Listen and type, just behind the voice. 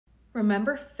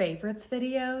Remember favorites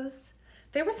videos?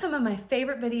 They were some of my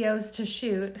favorite videos to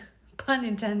shoot, pun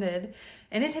intended,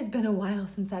 and it has been a while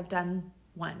since I've done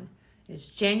one. It's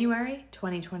January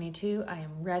 2022. I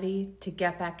am ready to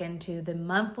get back into the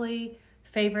monthly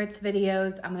favorites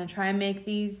videos. I'm going to try and make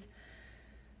these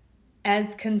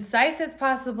as concise as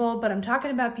possible, but I'm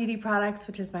talking about beauty products,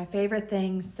 which is my favorite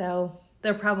thing, so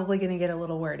they're probably going to get a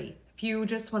little wordy. If you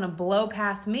just want to blow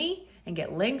past me and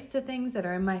get links to things that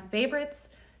are in my favorites,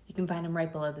 you can find them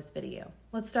right below this video.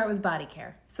 Let's start with body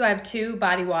care. So I have 2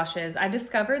 body washes. I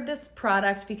discovered this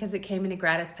product because it came in a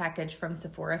gratis package from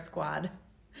Sephora Squad.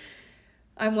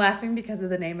 I'm laughing because of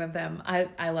the name of them.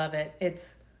 I love it.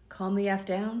 It's Calm the F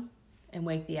Down and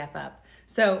Wake the F Up.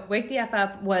 So Wake the F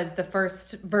Up was the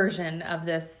first version of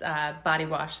this body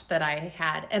wash that I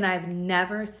had, and I've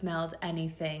never smelled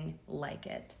anything like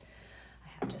it. I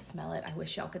have to smell it. I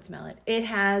wish y'all could smell it. It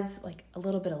has like a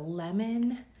little bit of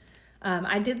lemon.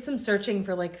 I did some searching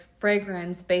for like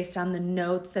fragrance based on the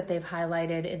notes that they've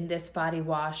highlighted in this body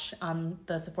wash on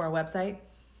the Sephora website.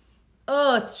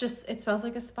 Oh, it smells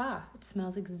like a spa. It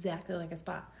smells exactly like a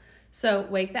spa. So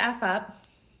Wake the F Up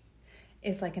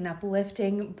is like an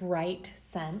uplifting, bright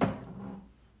scent.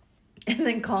 And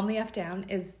then Calm the F Down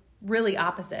is really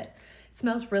opposite. It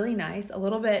smells really nice, a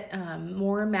little bit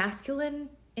more masculine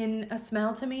in a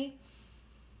smell to me.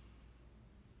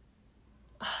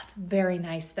 Oh, it's very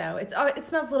nice though. It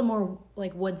smells a little more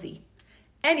like woodsy.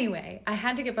 Anyway, I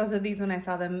had to get both of these when I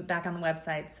saw them back on the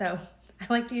website. So I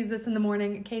like to use this in the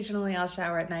morning. Occasionally I'll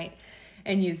shower at night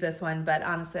and use this one, but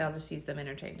honestly I'll just use them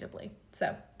interchangeably.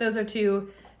 So those are two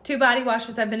body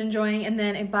washes I've been enjoying, and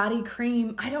then a body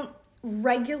cream. I don't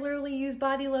regularly use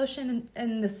body lotion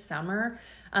in the summer,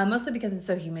 mostly because it's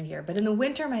so humid here. But in the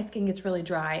winter, my skin gets really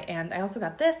dry, and I also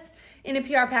got this in a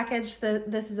PR package.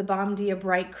 This is a Balm Dia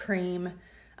Bright Cream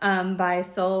by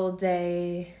Sol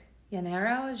de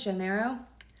Janeiro.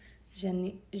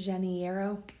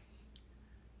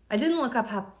 I didn't look up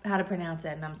how to pronounce it,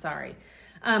 and I'm sorry.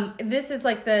 This is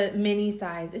like the mini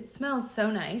size. It smells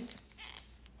so nice.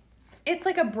 It's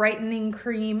like a brightening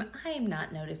cream. I am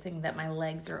not noticing that my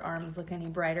legs or arms look any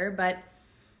brighter, but it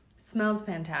smells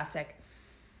fantastic.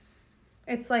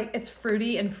 It's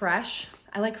fruity and fresh.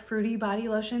 I like fruity body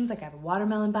lotions. Like I have a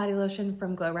watermelon body lotion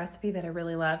from Glow Recipe that I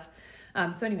really love.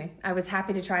 So anyway, I was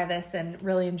happy to try this and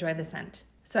really enjoy the scent.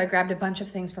 So I grabbed a bunch of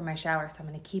things for my shower, so I'm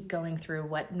going to keep going through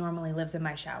what normally lives in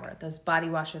my shower. Those body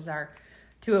washes are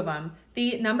 2 of them.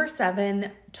 The number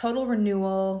 7 Total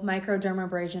Renewal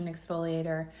Microdermabrasion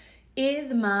Exfoliator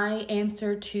is my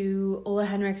answer to Ole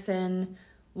Henriksen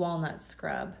Walnut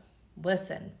Scrub.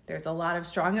 Listen, there's a lot of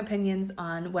strong opinions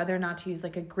on whether or not to use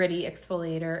like a gritty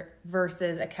exfoliator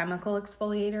versus a chemical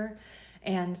exfoliator.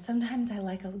 And sometimes I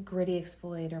like a gritty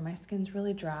exfoliator. My skin's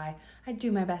really dry. I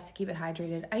do my best to keep it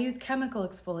hydrated. I use chemical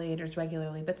exfoliators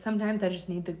regularly, but sometimes I just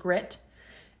need the grit.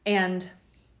 And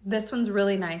this one's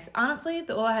really nice. Honestly,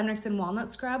 the Ole Henriksen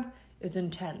Walnut Scrub is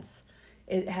intense.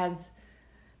 It has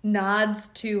nods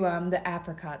to the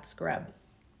apricot scrub.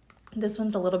 This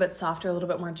one's a little bit softer, a little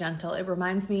bit more gentle. It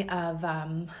reminds me of,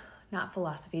 not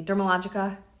Philosophy,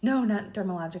 Dermalogica. No, not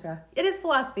Dermalogica. It is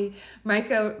Philosophy. The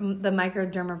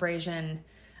Microdermabrasion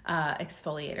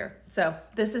exfoliator. So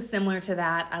this is similar to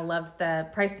that. I love the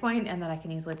price point and that I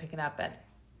can easily pick it up at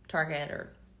Target,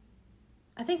 or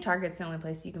I think Target's the only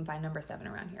place you can find number 7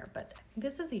 around here, but I think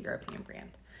this is a European brand.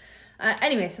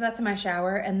 Anyway, so that's in my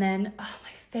shower. And then,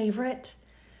 my favorite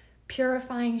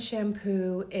purifying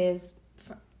shampoo is,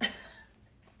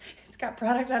 it's got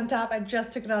product on top. I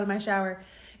just took it out of my shower.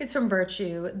 It's from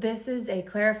Virtue. This is a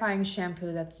clarifying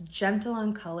shampoo that's gentle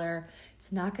on color.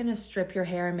 It's not going to strip your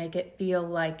hair and make it feel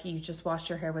like you just washed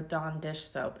your hair with Dawn dish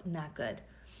soap. Not good.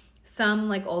 Some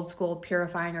like old school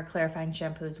purifying or clarifying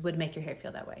shampoos would make your hair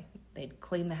feel that way. They'd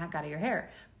clean the heck out of your hair,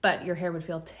 but your hair would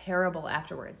feel terrible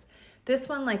afterwards. This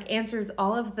one like answers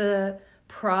all of the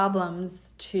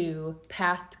problems to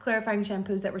past clarifying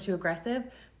shampoos that were too aggressive,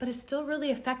 but it's still really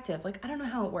effective. Like, I don't know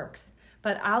how it works,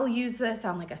 but I'll use this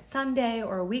on like a Sunday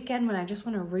or a weekend when I just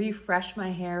want to refresh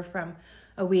my hair from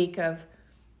a week of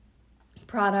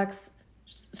products,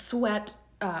 sweat.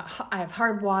 I have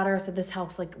hard water, so this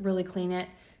helps like really clean it.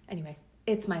 Anyway,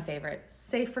 it's my favorite.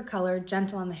 Safe for color,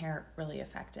 gentle on the hair, really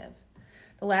effective.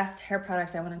 The last hair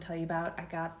product I want to tell you about, I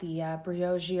got the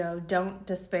Briogeo Don't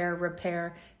Despair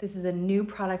Repair. This is a new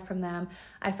product from them.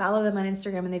 I follow them on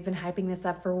Instagram, and they've been hyping this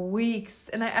up for weeks.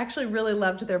 And I actually really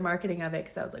loved their marketing of it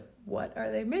because I was like, what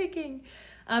are they making?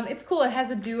 It's cool. It has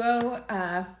a duo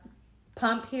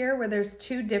pump here where there's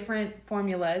 2 different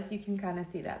formulas. You can kind of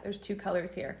see that. There's 2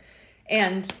 colors here.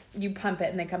 And you pump it,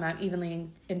 and they come out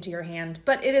evenly into your hand.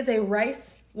 But it is a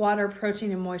rice water,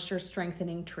 protein, and moisture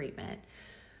strengthening treatment.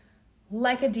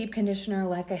 Like a deep conditioner,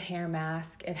 like a hair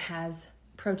mask, it has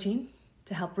protein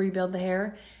to help rebuild the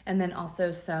hair, and then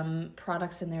also some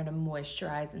products in there to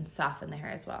moisturize and soften the hair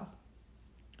as well.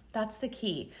 That's the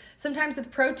key. Sometimes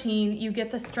with protein, you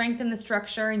get the strength and the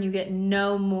structure and you get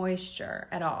no moisture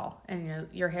at all. And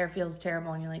your hair feels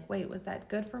terrible and you're like, wait, was that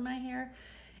good for my hair?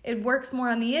 It works more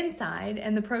on the inside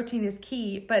and the protein is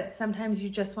key, but sometimes you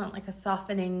just want like a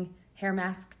softening hair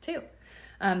mask too.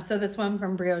 So this one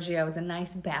from Briogeo is a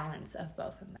nice balance of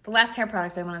both of them. The last hair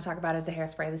product I want to talk about is a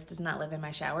hairspray. This does not live in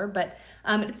my shower, but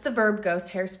it's the Verb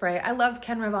Ghost hairspray. I love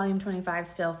Kenra Volume 25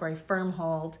 still for a firm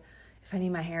hold. If I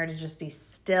need my hair to just be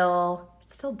still,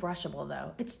 it's still brushable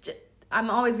though.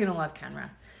 I'm always going to love Kenra.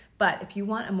 But if you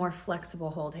want a more flexible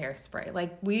hold hairspray,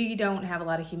 like we don't have a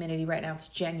lot of humidity right now. It's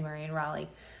January in Raleigh.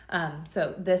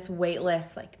 So this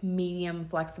weightless, like medium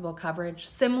flexible coverage,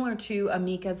 similar to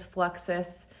Amika's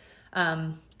Fluxus.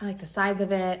 I like the size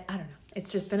of it. I don't know.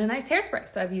 It's just been a nice hairspray,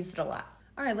 so I've used it a lot.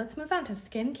 All right, let's move on to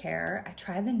skincare. I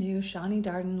tried the new Shani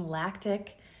Darden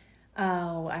Lactic,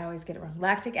 I always get it wrong,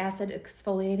 Lactic Acid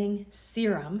Exfoliating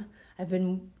Serum. I've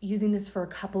been using this for a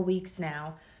couple weeks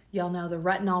now. Y'all know the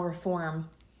Retinol Reform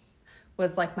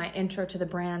was like my intro to the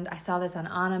brand. I saw this on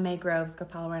Anna May Groves. Go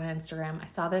follow her on Instagram. I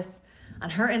saw this on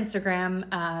her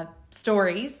Instagram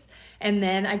stories. And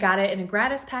then I got it in a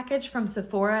gratis package from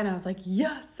Sephora. And I was like,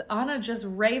 yes, Anna just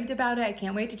raved about it. I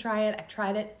can't wait to try it. I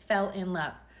tried it, fell in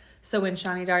love. So when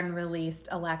Shani Darden released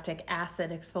a lactic acid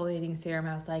exfoliating serum,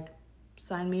 I was like,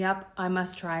 sign me up. I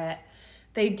must try it.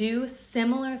 They do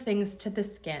similar things to the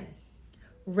skin.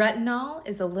 Retinol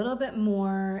is a little bit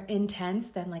more intense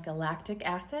than like a lactic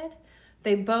acid.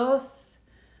 They both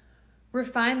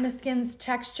refine the skin's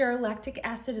texture. Lactic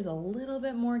acid is a little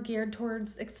bit more geared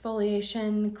towards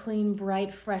exfoliation, clean,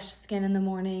 bright, fresh skin in the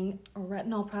morning. A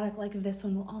retinol product like this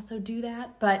one will also do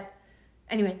that. But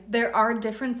anyway, there are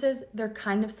differences. They're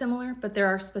kind of similar, but there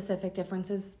are specific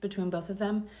differences between both of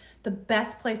them. The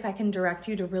best place I can direct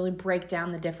you to really break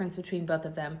down the difference between both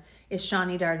of them is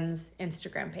Shani Darden's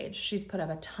Instagram page. She's put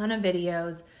up a ton of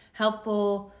videos,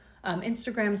 helpful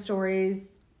Instagram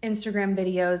stories, Instagram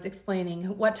videos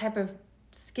explaining what type of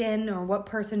skin or what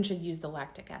person should use the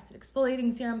lactic acid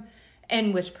exfoliating serum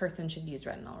and which person should use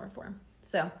retinol reform.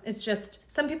 So it's just,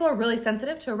 some people are really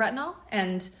sensitive to a retinol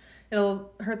and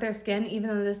it'll hurt their skin, even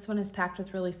though this one is packed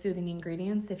with really soothing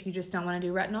ingredients. If you just don't want to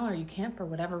do retinol or you can't for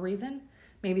whatever reason,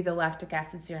 maybe the lactic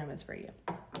acid serum is for you.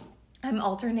 I'm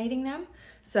alternating them.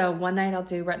 So one night I'll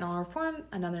do retinol reform,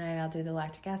 another night I'll do the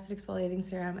lactic acid exfoliating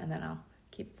serum, and then I'll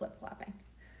keep flip-flopping.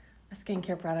 A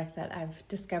skincare product that I've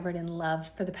discovered and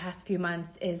loved for the past few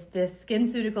months is this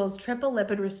SkinCeuticals Triple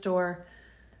Lipid Restore.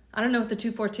 I don't know what the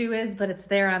 242 is, but it's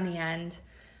there on the end.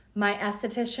 My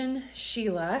esthetician,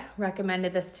 Sheila,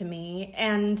 recommended this to me,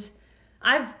 and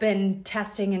I've been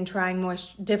testing and trying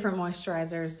different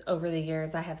moisturizers over the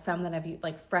years. I have some that I've used,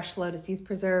 like Fresh Lotus Youth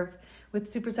Preserve with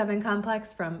Super 7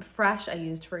 Complex from Fresh. I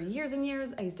used for years and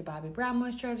years. I used a Bobbi Brown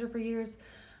moisturizer for years.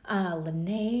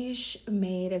 Laneige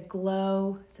made a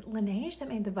glow. Is it Laneige that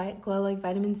made the glow like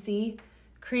vitamin C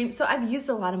cream? So I've used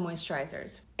a lot of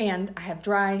moisturizers and I have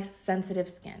dry, sensitive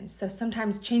skin. So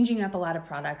sometimes changing up a lot of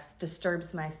products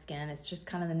disturbs my skin. It's just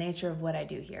kind of the nature of what I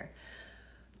do here.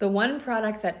 The one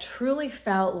product that truly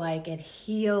felt like it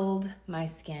healed my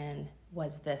skin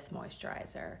was this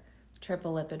moisturizer,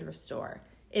 Triple Lipid Restore.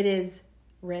 It is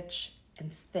rich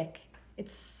and thick. It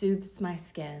soothes my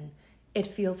skin. It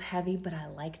feels heavy, but I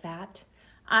like that.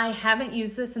 I haven't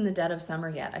used this in the dead of summer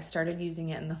yet. I started using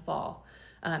it in the fall,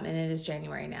 and it is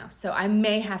January now. So I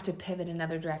may have to pivot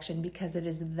another direction because it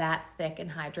is that thick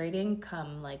and hydrating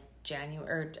come like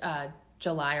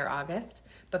July or August.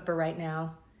 But for right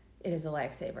now, it is a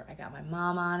lifesaver. I got my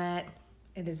mom on it.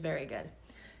 It is very good.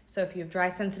 So if you have dry,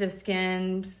 sensitive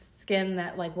skin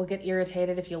that like will get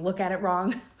irritated if you look at it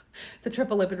wrong, the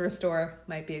Triple Lipid Restore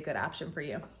might be a good option for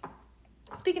you.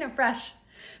 Speaking of Fresh,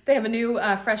 they have a new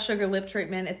Fresh Sugar Lip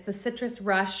Treatment. It's the Citrus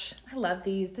Rush. I love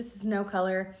these. This is no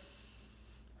color.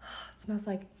 It smells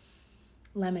like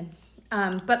lemon.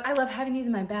 But I love having these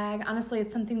in my bag. Honestly,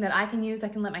 it's something that I can use. I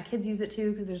can let my kids use it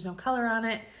too because there's no color on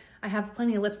it. I have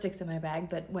plenty of lipsticks in my bag,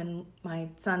 but when my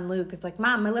son Luke is like,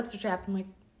 Mom, my lips are chapped, I'm like,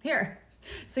 here.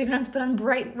 So you don't have to put on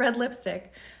bright red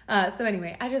lipstick. So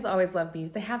anyway, I just always love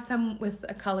these. They have some with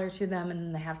a color to them and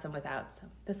then they have some without. So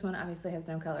this one obviously has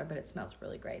no color, but it smells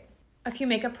really great. A few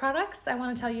makeup products I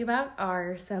want to tell you about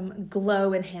are some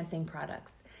glow enhancing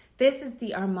products. This is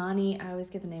the Armani, I always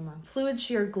get the name wrong, Fluid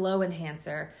Sheer Glow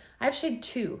Enhancer. I have shade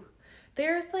 2.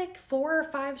 There's like 4 or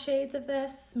 5 shades of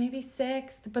this, maybe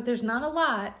 6, but there's not a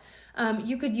lot.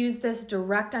 You could use this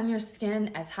direct on your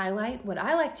skin as highlight. What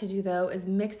I like to do though is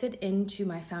mix it into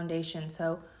my foundation.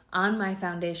 So on my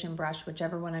foundation brush,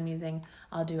 whichever one I'm using,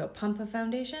 I'll do a pump of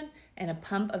foundation and a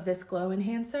pump of this glow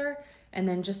enhancer and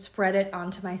then just spread it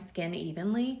onto my skin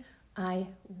evenly. I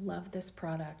love this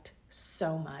product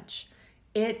so much.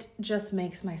 It just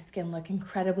makes my skin look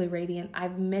incredibly radiant.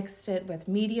 I've mixed it with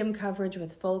medium coverage,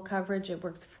 with full coverage. It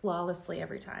works flawlessly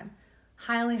every time.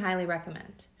 Highly, highly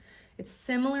recommend. It's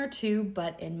similar to,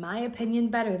 but in my opinion,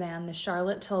 better than the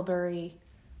Charlotte Tilbury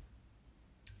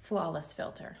Flawless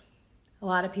Filter. A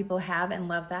lot of people have and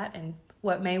love that, and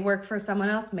what may work for someone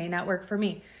else may not work for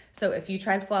me. So if you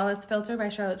tried Flawless Filter by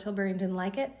Charlotte Tilbury and didn't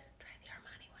like it, try the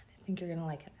Armani one. I think you're going to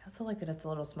like it. I also like that it's a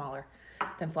little smaller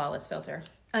than Flawless Filter.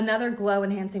 Another glow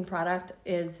enhancing product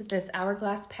is this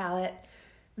Hourglass palette.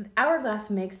 Hourglass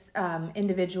makes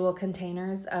individual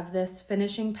containers of this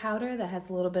finishing powder that has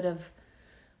a little bit of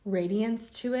radiance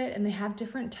to it, and they have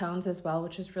different tones as well,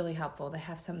 which is really helpful. They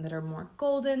have some that are more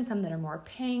golden, some that are more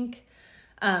pink.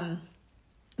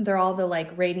 They're all the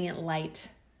like radiant light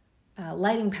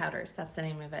lighting powders. That's the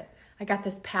name of it. I got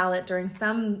this palette during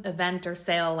some event or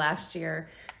sale last year.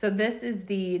 So this is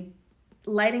the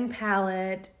lighting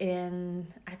palette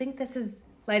in, I think this is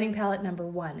lighting palette number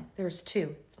 1. There's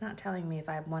 2. It's not telling me if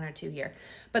I have 1 or 2 here.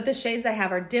 But the shades I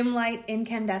have are dim light,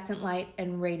 incandescent light,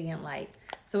 and radiant light.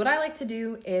 So what I like to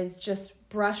do is just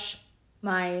brush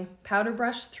my powder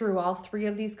brush through all 3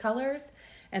 of these colors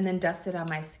and then dust it on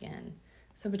my skin.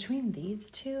 So between these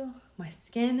 2, my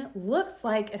skin looks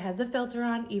like it has a filter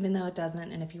on, even though it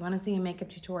doesn't. And if you want to see a makeup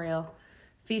tutorial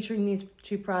featuring these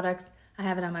 2 products, I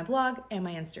have it on my blog and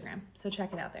my Instagram, so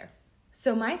check it out there.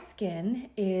 So my skin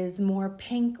is more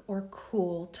pink or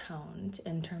cool toned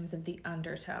in terms of the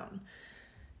undertone.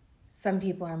 Some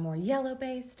people are more yellow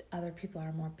based, other people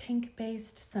are more pink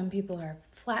based, some people are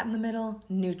flat in the middle,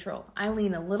 neutral. I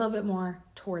lean a little bit more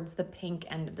towards the pink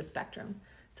end of the spectrum.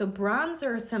 So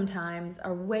bronzers sometimes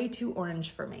are way too orange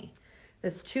for me.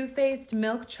 This Too Faced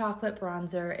Milk Chocolate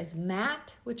Bronzer is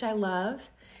matte, which I love.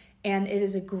 And it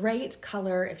is a great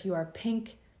color if you are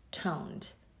pink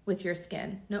toned with your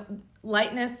skin. No,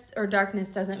 lightness or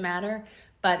darkness doesn't matter,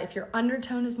 but if your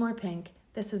undertone is more pink,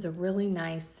 this is a really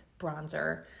nice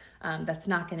bronzer that's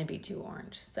not going to be too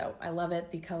orange. So I love it.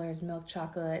 The color is milk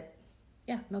chocolate.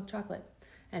 Yeah, milk chocolate.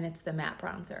 And it's the matte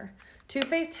bronzer. Too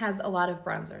Faced has a lot of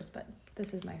bronzers, but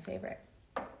this is my favorite.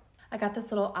 I got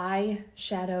this little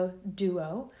eyeshadow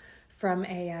duo from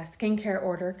a skincare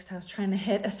order because I was trying to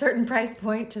hit a certain price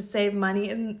point to save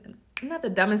money. And not the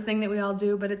dumbest thing that we all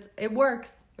do, but it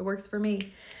works. It works for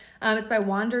me. It's by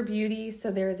Wander Beauty.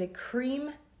 So there is a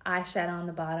cream eyeshadow on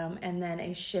the bottom and then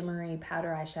a shimmery powder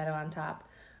eyeshadow on top.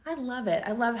 I love it.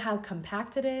 I love how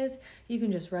compact it is. You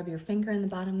can just rub your finger in the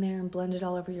bottom there and blend it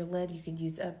all over your lid. You could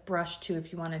use a brush too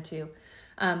if you wanted to.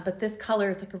 But this color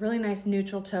is like a really nice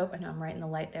neutral taupe. I know I'm right in the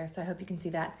light there, so I hope you can see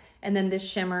that. And then this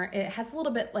shimmer, it has a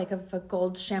little bit like of a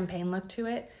gold champagne look to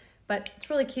it, but it's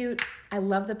really cute. I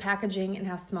love the packaging and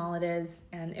how small it is,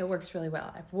 and it works really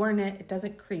well. I've worn it. It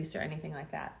doesn't crease or anything like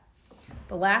that.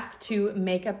 The last 2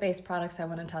 makeup-based products I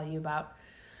want to tell you about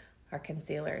are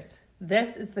concealers.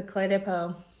 This is the Clé de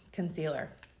Peau concealer.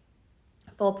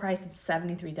 Full price, it's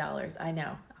 $73. I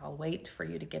know. I'll wait for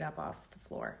you to get up off the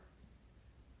floor.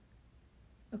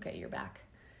 Okay, you're back.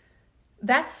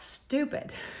 That's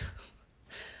stupid.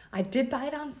 I did buy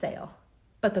it on sale,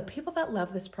 but the people that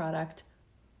love this product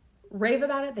rave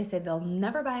about it. They say they'll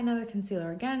never buy another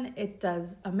concealer again. It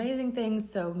does amazing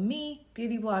things. So me,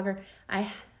 beauty blogger,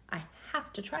 I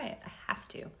have to try it. I have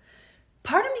to.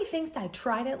 Part of me thinks I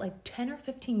tried it like 10 or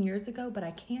 15 years ago, but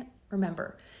I can't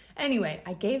remember. Anyway,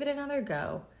 I gave it another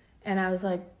go and I was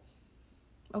like,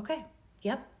 okay,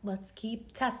 yep, let's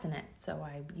keep testing it. So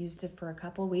I used it for a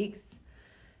couple weeks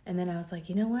and then I was like,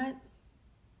 you know what?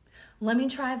 Let me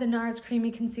try the NARS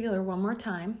Creamy Concealer one more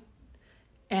time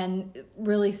and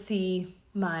really see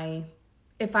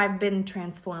if I've been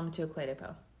transformed to a Clé de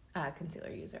Peau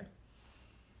concealer user.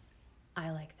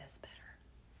 I like this better.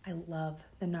 I love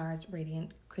the NARS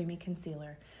Radiant Creamy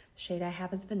Concealer. The shade I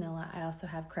have is vanilla. I also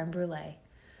have creme brulee.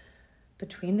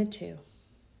 Between the 2,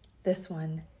 this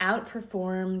one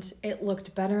outperformed. It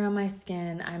looked better on my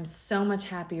skin. I'm so much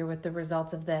happier with the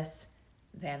results of this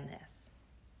than this.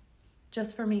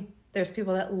 Just for me. There's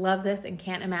people that love this and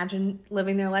can't imagine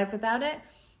living their life without it.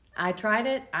 I tried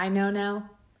it. I know now.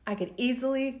 I could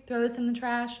easily throw this in the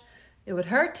trash. It would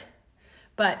hurt,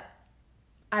 but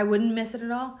I wouldn't miss it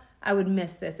at all. I would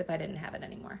miss this if I didn't have it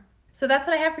anymore. So that's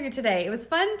what I have for you today. It was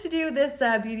fun to do this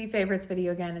beauty favorites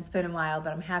video again. It's been a while,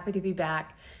 but I'm happy to be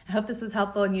back. I hope this was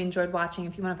helpful and you enjoyed watching.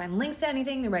 If you want to find links to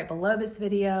anything, they're right below this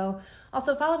video.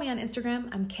 Also, follow me on Instagram.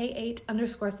 I'm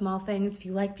K8_small_things. If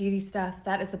you like beauty stuff,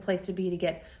 that is the place to be to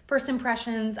get first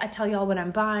impressions. I tell y'all what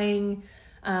I'm buying.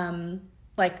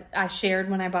 Like I shared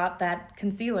when I bought that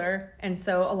concealer, and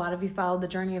so a lot of you followed the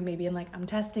journey of me being like, I'm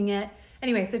testing it.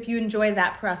 Anyway, so if you enjoy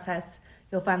that process,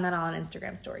 you'll find that all on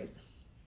Instagram stories.